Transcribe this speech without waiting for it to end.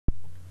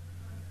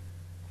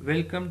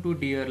Welcome to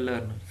dear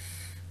learners.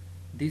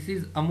 This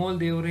is Amol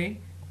Devre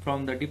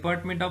from the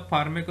Department of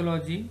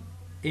Pharmacology,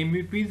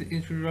 MVP's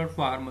Institute of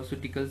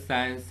Pharmaceutical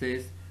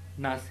Sciences,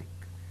 Nasik.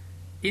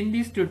 In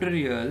this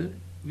tutorial,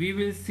 we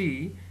will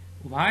see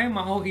why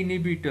MAO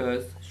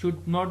inhibitors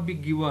should not be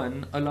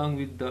given along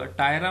with the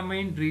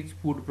tyramine rich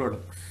food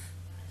products.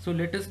 So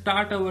let us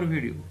start our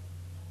video.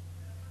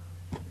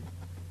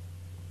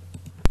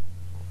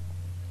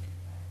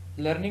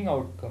 Learning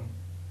outcome.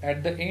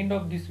 At the end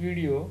of this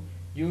video,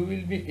 you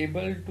will be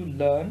able to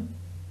learn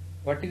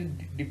what is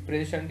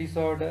depression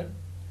disorder,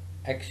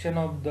 action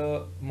of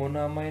the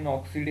monoamine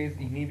oxidase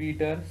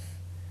inhibitors,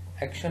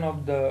 action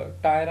of the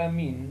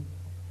tyramine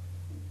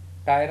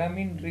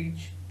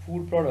rich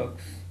food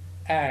products,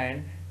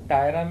 and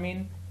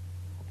tyramine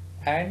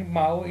and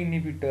MAO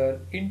inhibitor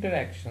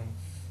interactions.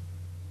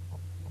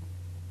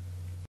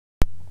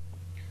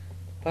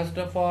 First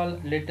of all,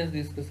 let us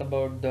discuss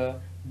about the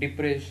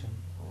depression.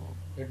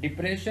 The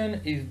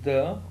depression is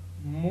the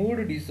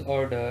mood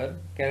disorder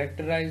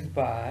characterized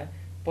by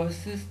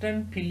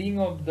persistent feeling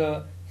of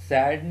the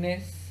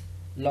sadness,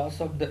 loss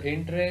of the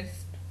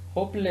interest,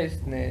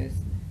 hopelessness,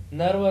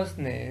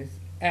 nervousness,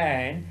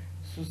 and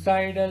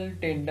suicidal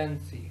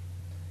tendency.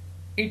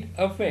 It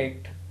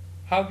affects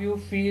how you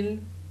feel,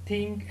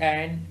 think,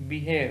 and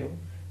behave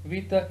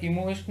with the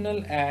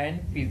emotional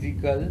and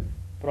physical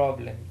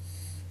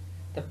problems.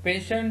 The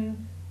patient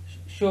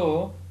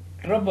show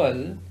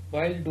trouble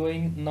while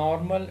doing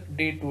normal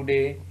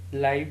day-to-day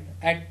life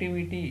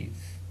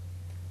activities,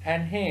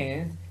 and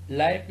hence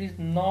life is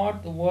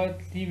not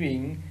worth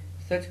living.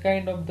 Such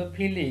kind of the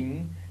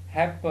feeling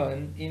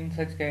happen in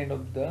such kind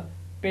of the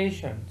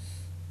patients.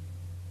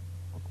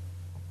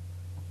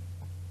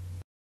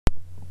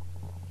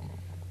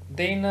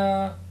 Then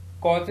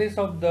causes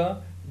of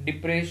the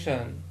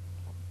depression.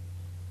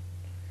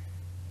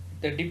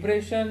 The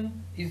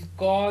depression is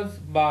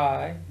caused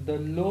by the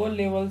low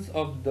levels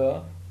of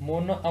the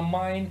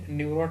monoamine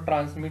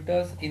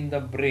neurotransmitters in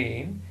the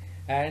brain,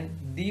 and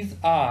these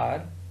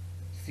are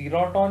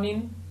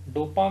serotonin,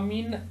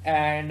 dopamine,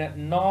 and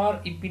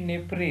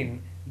norepinephrine,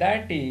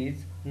 that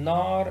is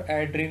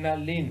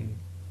noradrenaline.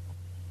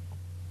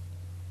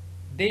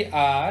 They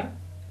are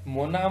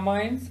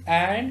monoamines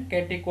and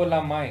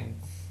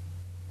catecholamines.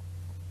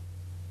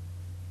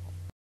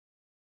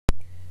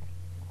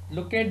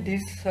 Look at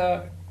this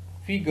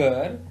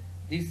figure.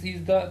 This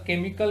is the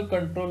chemical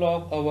control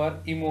of our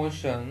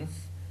emotions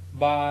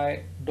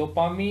by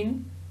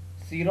dopamine,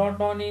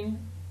 serotonin,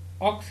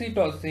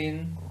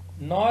 oxytocin,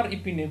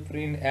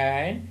 norepinephrine,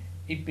 and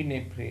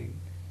epinephrine.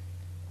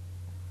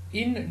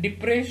 In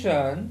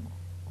depression,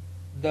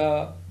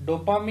 the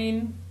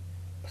dopamine,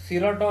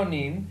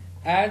 serotonin,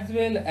 as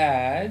well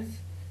as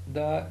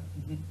the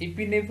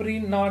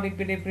epinephrine,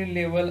 norepinephrine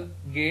level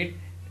get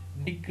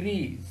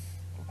decreased,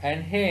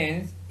 and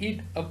hence it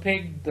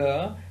affects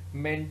the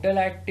mental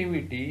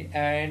activity,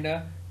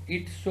 and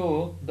it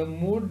show the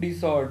mood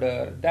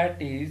disorder, that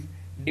is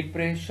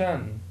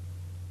depression,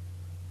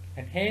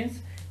 and hence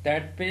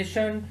that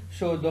patient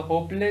show the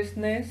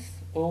hopelessness,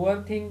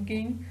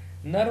 overthinking,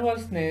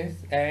 nervousness,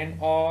 and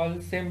all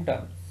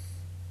symptoms.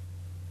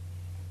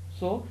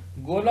 So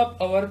goal of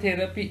our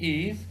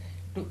therapy is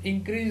to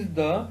increase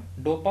the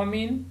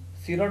dopamine,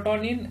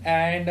 serotonin,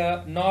 and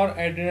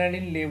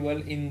noradrenaline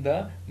level in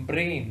the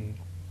brain.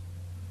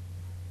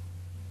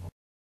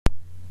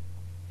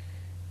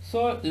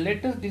 So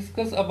let us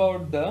discuss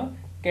about the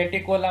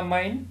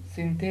catecholamine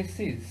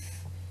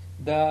synthesis.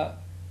 The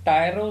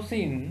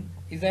tyrosine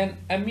is an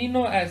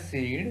amino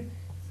acid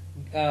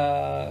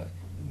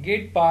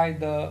get by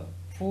the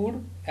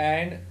food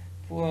and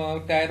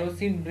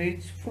tyrosine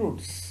rich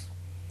fruits.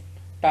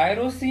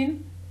 Tyrosine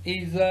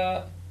is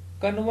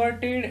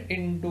converted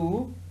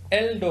into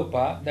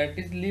L-dopa, that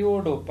is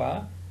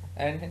levodopa,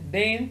 and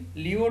then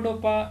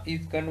levodopa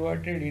is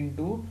converted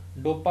into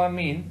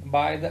dopamine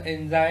by the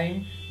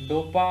enzyme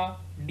dopa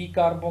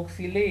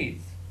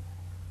decarboxylase.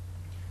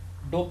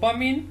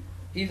 Dopamine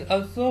is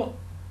also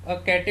a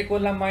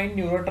catecholamine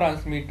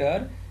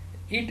neurotransmitter.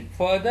 It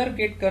further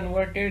get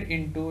converted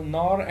into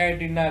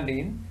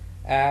noradrenaline,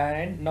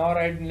 and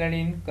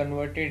noradrenaline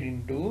converted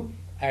into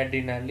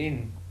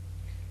adrenaline.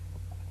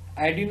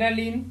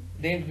 Adrenaline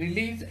then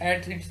released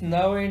at its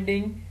nerve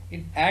ending.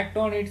 It act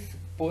on its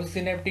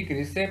postsynaptic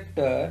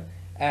receptor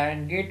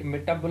and get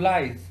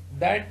metabolized,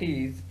 that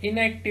is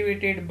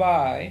inactivated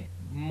by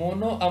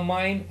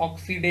monoamine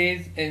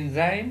oxidase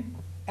enzyme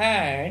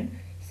and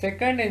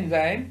second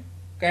enzyme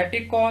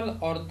catechol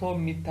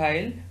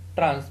orthomethyl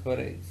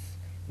transferase.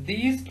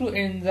 These two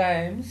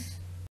enzymes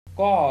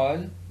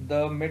cause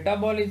the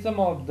metabolism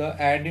of the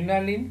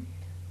adrenaline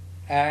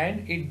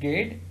and it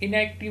get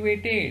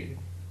inactivated.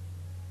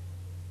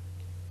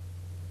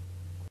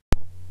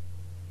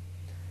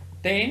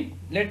 Then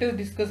let us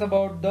discuss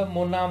about the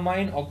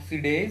monoamine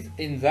oxidase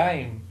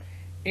enzyme.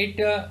 It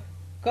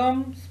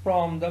comes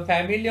from the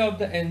family of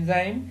the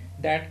enzyme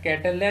that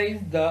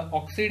catalyze the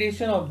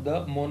oxidation of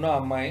the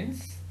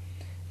monoamines.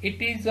 It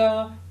is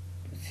a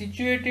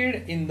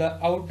situated in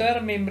the outer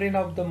membrane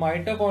of the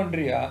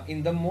mitochondria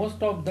in the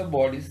most of the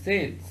body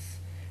cells,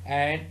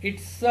 and it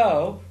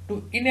serves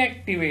to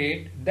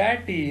inactivate,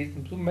 that is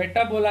to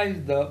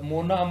metabolize the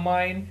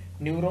monoamine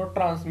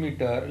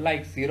neurotransmitter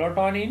like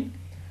serotonin,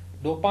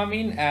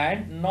 dopamine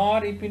and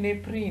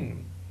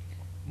norepinephrine.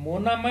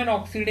 Monoamine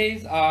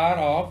oxidase are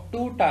of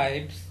two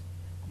types,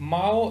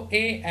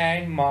 MAO-A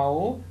and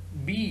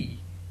MAO-B.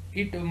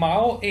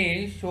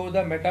 MAO-A show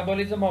the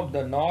metabolism of the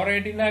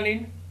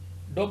noradrenaline,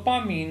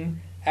 dopamine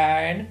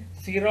and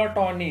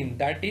serotonin,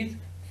 that is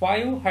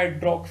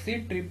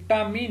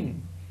 5-hydroxytryptamine,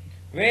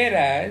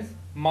 whereas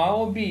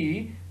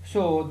MAO-B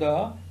show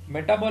the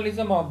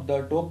metabolism of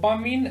the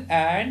dopamine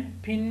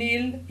and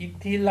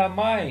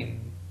phenylethylamine.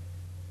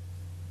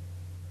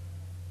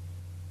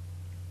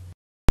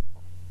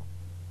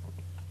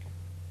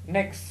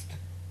 Next,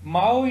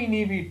 MAO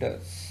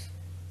inhibitors.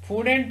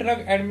 Food and Drug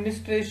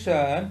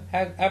Administration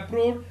has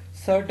approved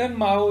certain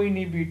MAO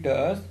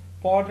inhibitors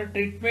for the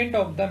treatment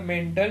of the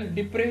mental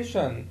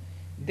depression.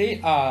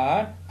 They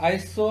are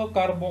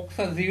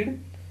isocarboxazide,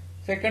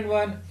 second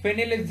one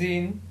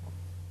phenylazine,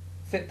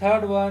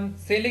 third one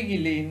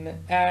selegiline,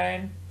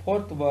 and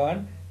fourth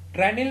one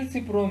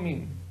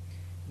tranylcypromine.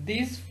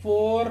 These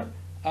four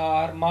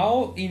are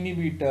MAO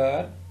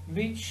inhibitor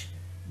which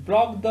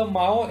block the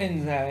MAO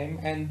enzyme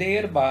and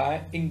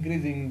thereby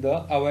increasing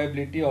the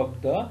availability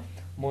of the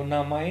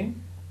monoamine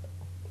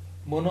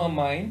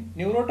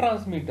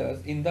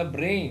neurotransmitters in the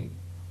brain.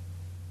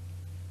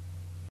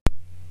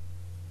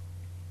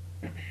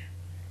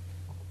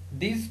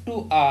 These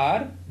two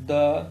are,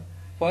 the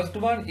first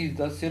one is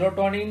the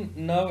serotonin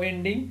nerve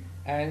ending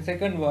and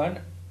second one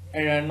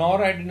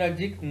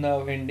noradrenergic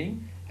nerve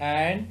ending,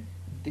 and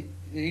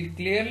it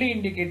clearly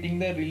indicating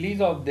the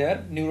release of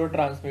their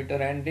neurotransmitter,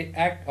 and they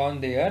act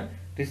on their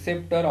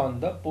receptor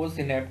on the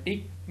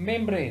postsynaptic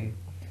membrane.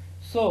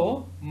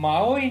 So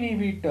MAO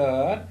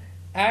inhibitor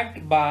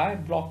act by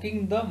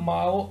blocking the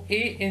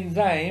MAO-A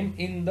enzyme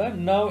in the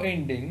nerve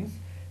endings,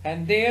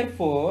 and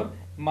therefore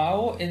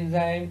MAO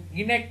enzyme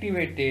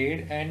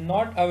inactivated and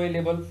not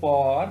available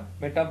for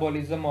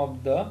metabolism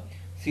of the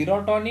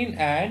serotonin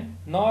and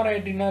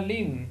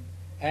noradrenaline,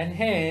 and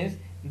hence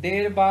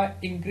thereby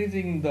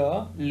increasing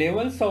the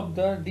levels of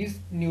these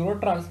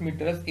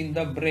neurotransmitters in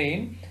the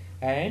brain,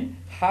 and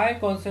high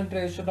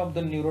concentration of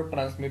the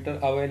neurotransmitter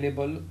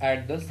available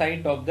at the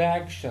site of the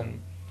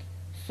action.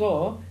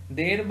 So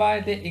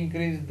thereby they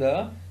increase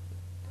the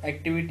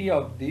activity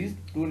of these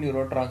two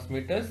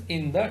neurotransmitters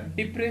in the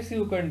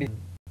depressive condition.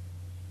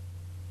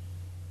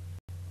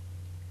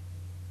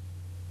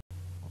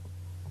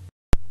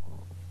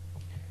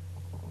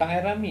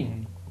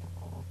 Tyramine.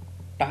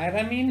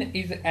 Tyramine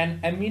is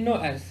an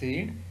amino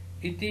acid.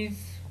 It is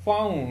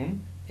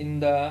found in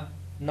the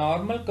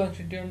normal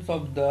constituents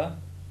of the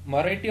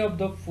majority of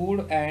the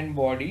food and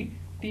body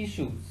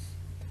tissues.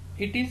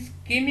 It is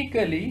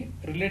chemically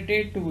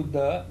related to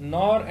the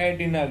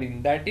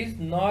noradrenaline, that is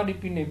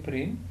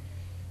norepinephrine.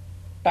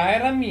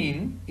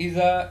 Tyramine is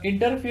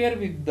interfere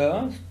with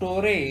the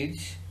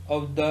storage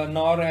of the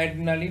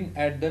noradrenaline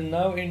at the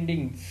nerve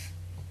endings,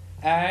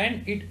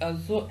 and it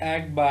also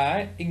act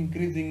by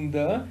increasing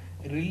the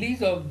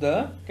release of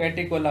the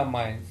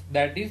catecholamines,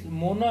 that is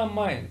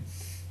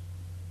monoamines.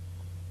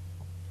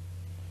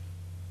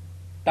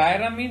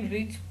 Tyramine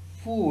rich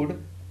food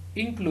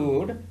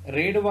include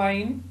red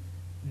wine,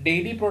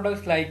 dairy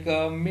products like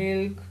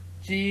milk,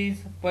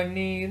 cheese,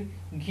 paneer,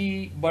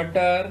 ghee,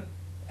 butter,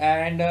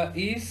 and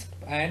yeast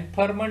and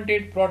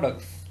fermented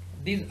products.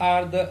 These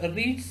are the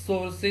rich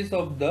sources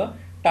of the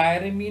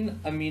tyramine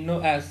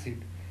amino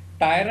acid.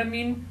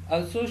 Tyramine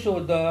also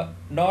show the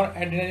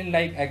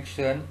noradrenaline-like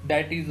action,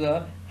 that is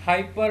a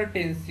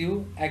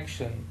hypertensive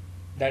action,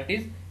 that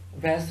is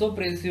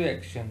vasopressive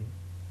action.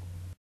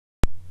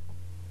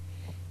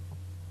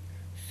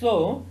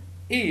 So,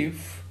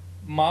 if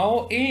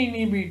MAO-A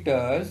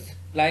inhibitors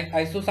like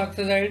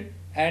isocarboxazide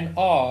and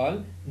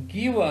all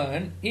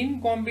given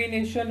in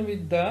combination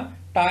with the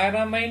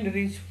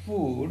tyramine-rich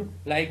food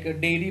like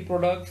dairy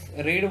products,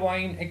 red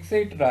wine,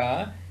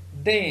 etc.,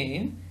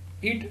 then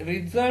it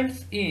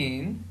results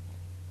in,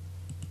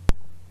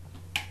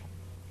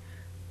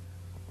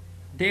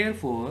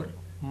 therefore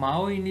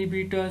MAO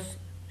inhibitors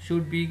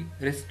should be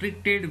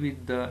restricted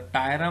with the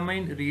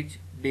tyramine rich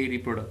dairy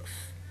products.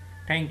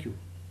 Thank you.